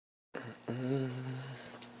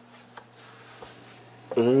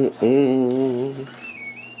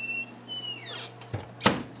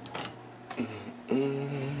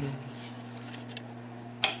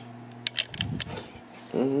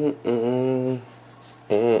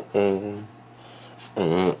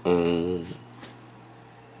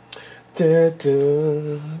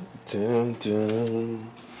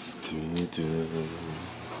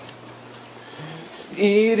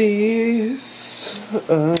It is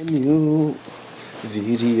a new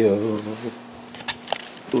video.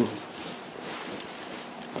 Ooh.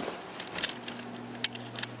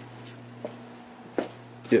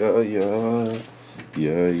 Yeah.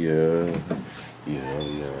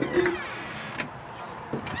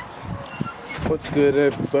 What's good,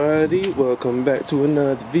 everybody? Welcome back to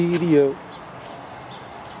another video.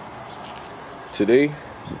 Today,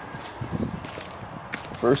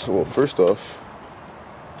 first off,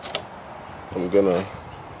 I'm gonna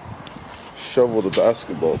shovel the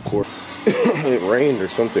basketball court. It rained or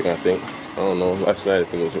something, I think. I don't know. Last night I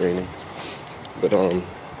think it was raining. But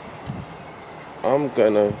I'm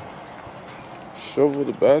gonna shovel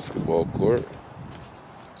the basketball court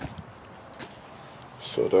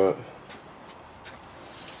so that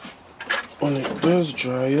when it does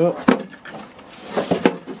dry up,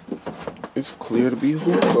 it's clear to be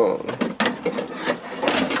hooped on.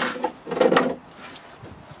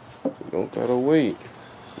 You don't gotta wait.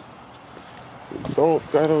 So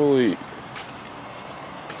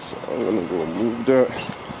I'm gonna go move that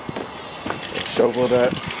and shovel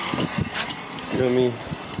that. Feel me?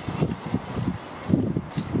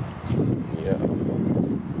 Yeah.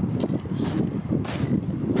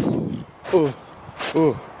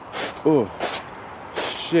 Oh.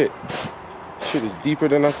 Shit is deeper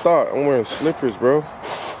than I thought. I'm wearing slippers, bro.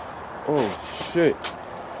 Oh shit.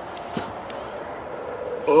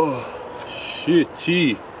 Oh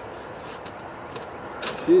shitty.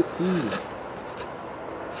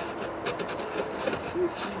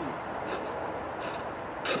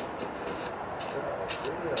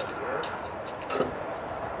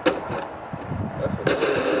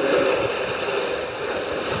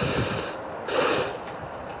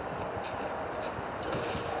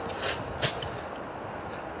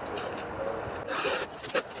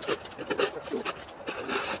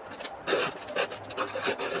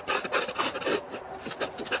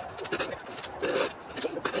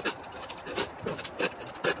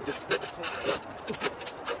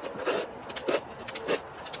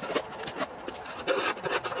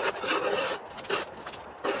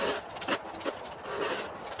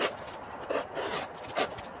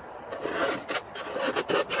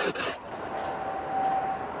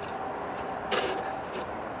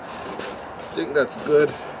 I think that's good.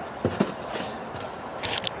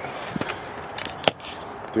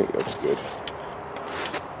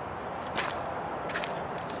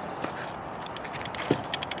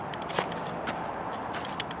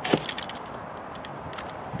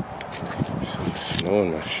 Some snow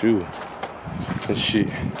in my shoe and shit.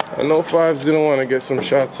 I know Fives didn't want to get some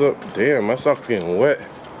shots up. Damn, my socks getting wet.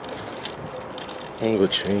 I'm gonna go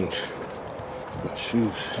change my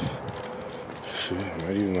shoes. Shit, I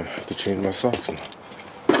might even have to change my socks now.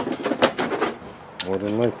 More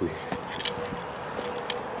than likely.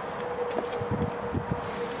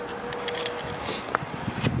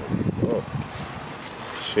 Oh.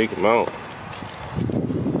 Shake them out.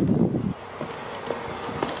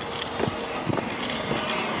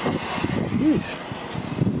 Jeez.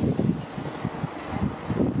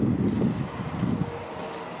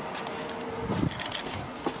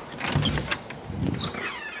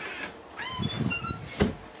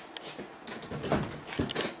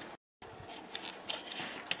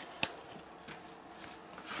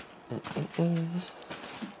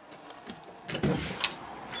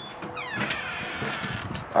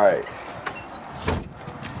 Alright,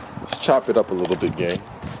 let's chop it up a little bit, gang.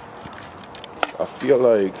 I feel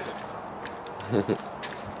like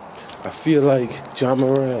Ja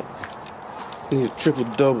Morant need a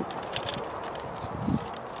triple-double.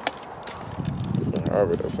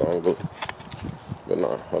 However that song goes. But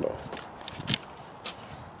nah, hold on.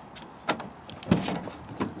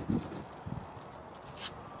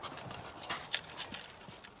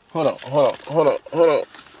 Hold on.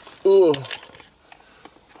 Ooh.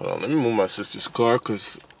 Hold on, let me move my sister's car,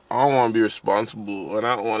 because I don't want to be responsible, and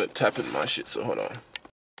I don't want it tapping my shit, so hold on.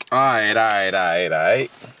 Alright.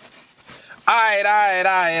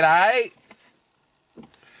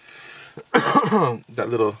 That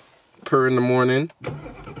little purr in the morning. Oh,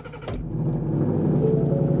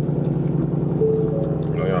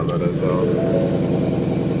 y'all know that sound.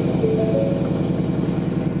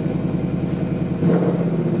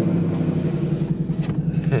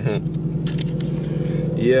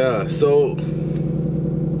 Yeah, so,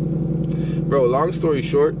 bro, long story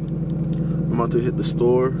short, I'm about to hit the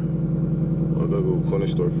store. I gotta go to the corner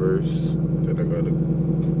store first. Then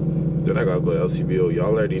I gotta go to LCBO. Y'all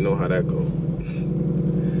already know how that go.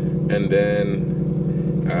 And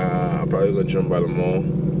then I'm probably gonna jump by the mall,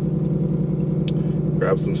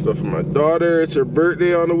 grab some stuff for my daughter. It's her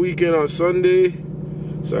birthday on the weekend on Sunday,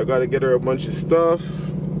 so I gotta get her a bunch of stuff.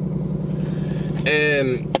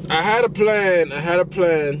 And I had a plan.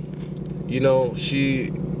 You know, she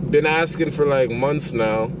been asking for like months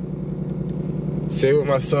now. Same with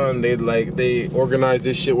my son. They organize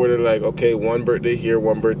this shit where they're like, okay, one birthday here,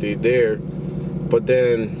 one birthday there. But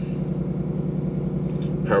then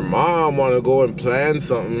her mom want to go and plan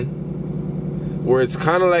something where it's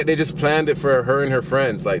kind of like they just planned it for her and her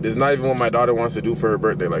friends. Like, there's not even what my daughter wants to do for her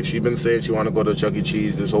birthday. Like, she been saying she want to go to Chuck E.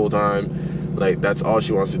 Cheese this whole time. Like, that's all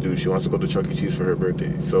she wants to do. She wants to go to Chuck E. Cheese for her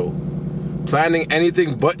birthday. So, planning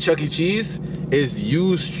anything but Chuck E. Cheese is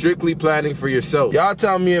you strictly planning for yourself. Y'all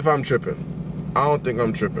tell me if I'm tripping. I don't think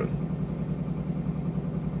I'm tripping.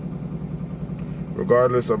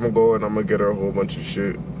 Regardless, I'm gonna go and I'm gonna get her a whole bunch of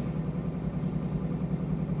shit.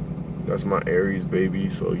 That's my Aries baby,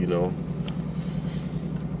 so you know,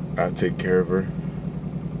 I take care of her.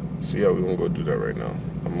 So yeah, we're gonna go do that right now.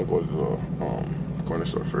 I'm gonna go to the corner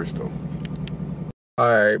store first though.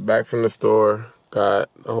 Alright, back from the store. Got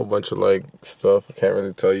a whole bunch of like stuff. I can't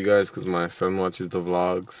really tell you guys because my son watches the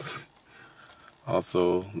vlogs.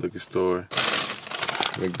 Also, liquor store,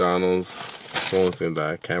 McDonald's. Phone's gonna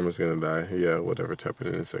die, camera's gonna die. Yeah, whatever, tap it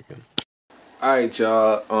in a second. Alright,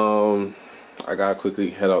 y'all. I gotta quickly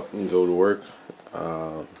head up and go to work.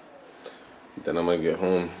 Then I'm gonna get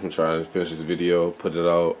home and try to finish this video, put it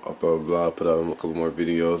out, blah blah blah, put out a couple more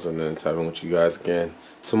videos, and then tap in with you guys again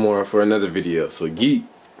tomorrow for another video. So yeet.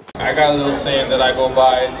 I got a little saying that I go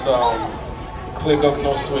by. It's click up,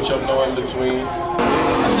 no switch up, no in between.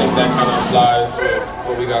 I think that kind of applies with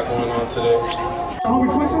what we got going on today. Are we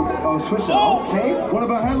switching? Oh, switching. Okay. One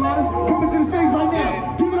of our headliners coming to the stage right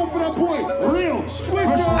now. Give it up for that boy. Real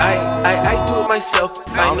switcher. I do it myself.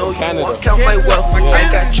 I know you won't count my wealth. I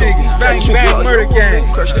got trophies, bang bang, murder gang.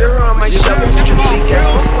 Crush, they're on my shelf. Truly gas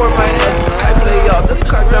before my head. I play all the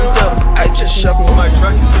cards I'm dealt. I just shuffle my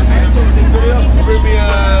truck.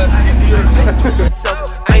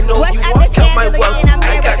 I know you won't count my wealth.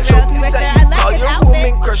 I got trophies that you call your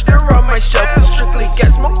woman. Crush, they're on my shelf. Strictly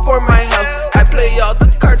gas smoke for my health. I play all the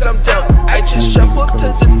cards I'm dealt. I just shuffle to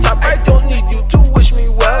the top. I don't need you to wish me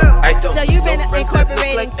well. I don't. So you've been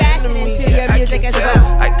incorporating fashion into your music as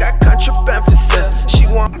well. I got contraband for sale. She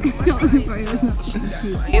want. And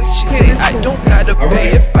she say I don't gotta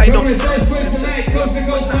pay if I don't.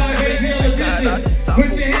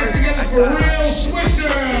 Put your hands together for Real Switcher.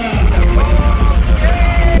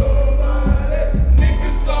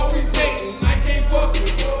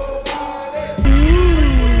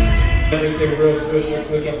 Everything Real Switcher,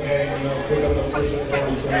 click up, you know, click up the Switcher.